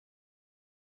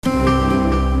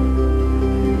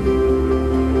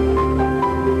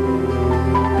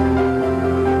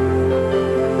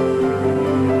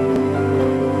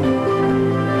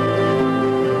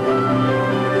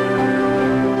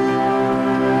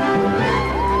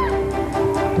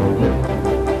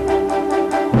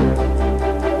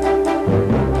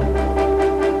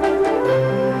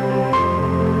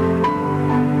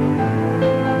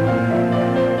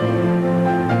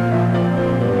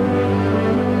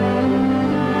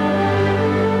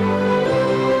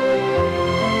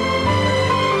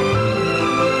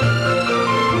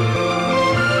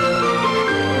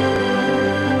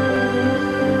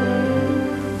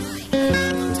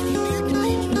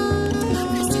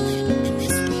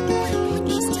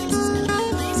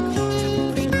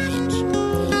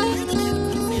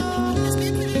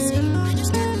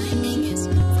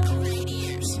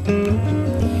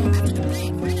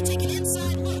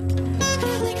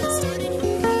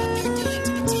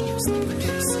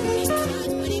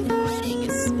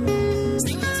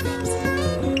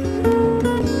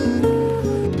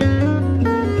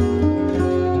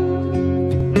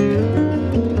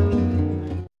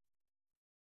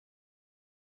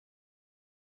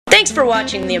Thanks for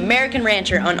watching The American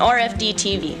Rancher on RFD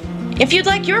TV. If you'd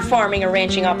like your farming or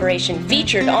ranching operation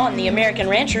featured on The American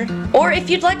Rancher, or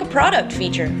if you'd like a product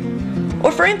feature,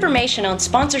 or for information on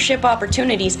sponsorship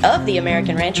opportunities of The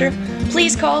American Rancher,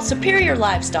 please call Superior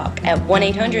Livestock at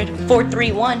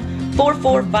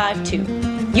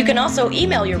 1-800-431-4452. You can also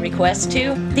email your request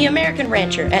to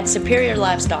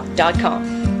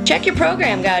theamericanrancher@superiorlivestock.com. Check your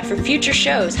program guide for future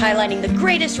shows highlighting the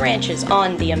greatest ranches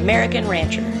on The American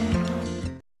Rancher.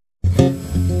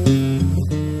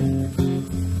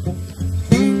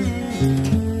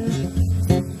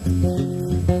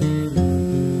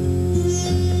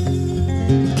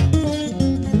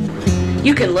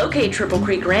 You can locate Triple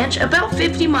Creek Ranch about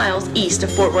 50 miles east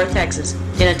of Fort Worth, Texas,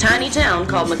 in a tiny town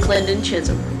called McClendon,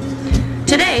 Chisholm.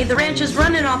 Today, the ranch is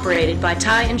run and operated by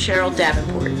Ty and Cheryl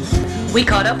Davenport. We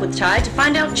caught up with Ty to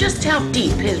find out just how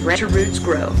deep his rancher roots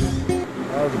grow.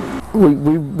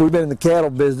 We've been in the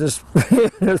cattle business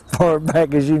as far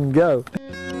back as you can go.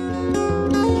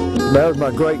 That was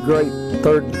my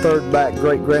third back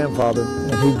great-grandfather,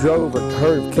 and he drove a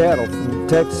herd of cattle from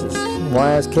Texas,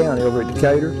 Wise County over at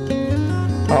Decatur,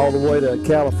 all the way to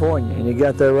California, and he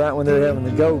got there right when they were having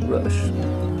the gold rush.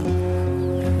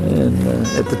 And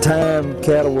at the time,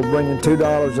 cattle were bringing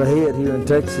 $2 a head here in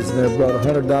Texas, and they brought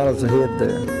 $100 a head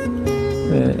there.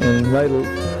 And he made a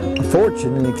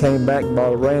fortune, and he came back and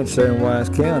bought a ranch there in Wise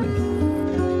County.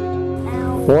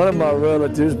 One of my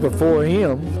relatives before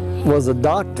him was a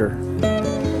doctor,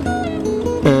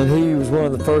 and he was one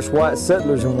of the first white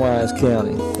settlers in Wise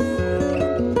County.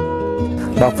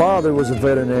 My father was a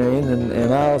veterinarian,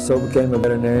 and I also became a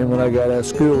veterinarian. When I got out of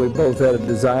school, we both had a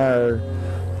desire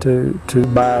to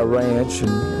buy a ranch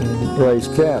and raise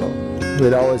cattle.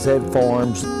 We'd always had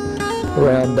farms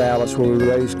around Dallas where we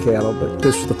raised cattle, but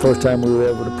this was the first time we were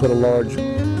able to put a large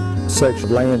section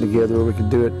of land together where we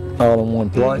could do it all in one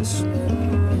place.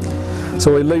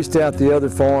 So we leased out the other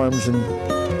farms and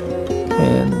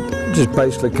just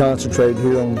basically concentrated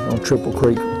here on Triple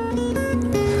Creek.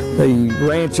 The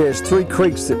ranch has 3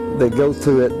 creeks that go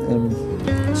through it, and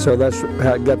so that's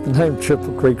how it got the name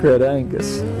Triple Creek Red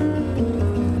Angus.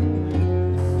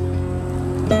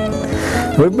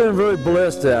 We've been very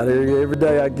blessed out here. Every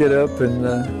day I get up, and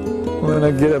when I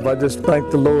get up, I just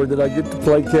thank the Lord that I get to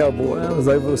play cowboy. I was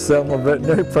able to sell my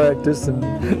veterinary practice and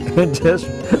just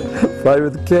play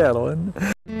with the cattle.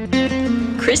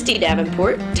 Christy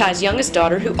Davenport, Ty's youngest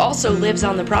daughter who also lives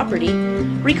on the property,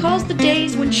 recalls the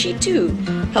days when she too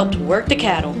helped work the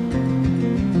cattle.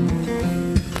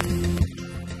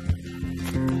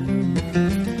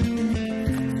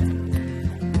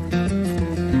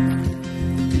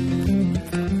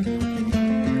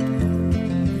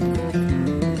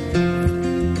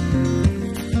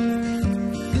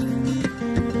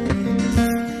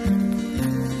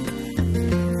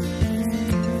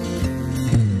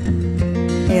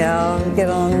 Yeah, I'll get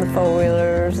on the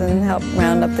four-wheelers and help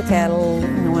round up the cattle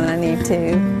when I need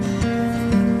to.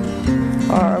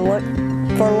 Or look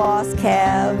for lost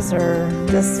calves or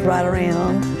just ride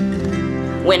around.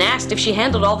 When asked if she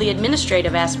handled all the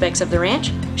administrative aspects of the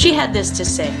ranch, she had this to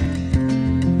say.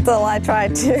 So I try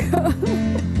to.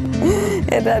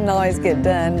 It doesn't always get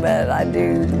done, but I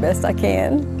do the best I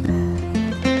can.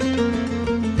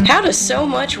 How does so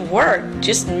much work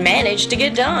just manage to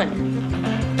get done?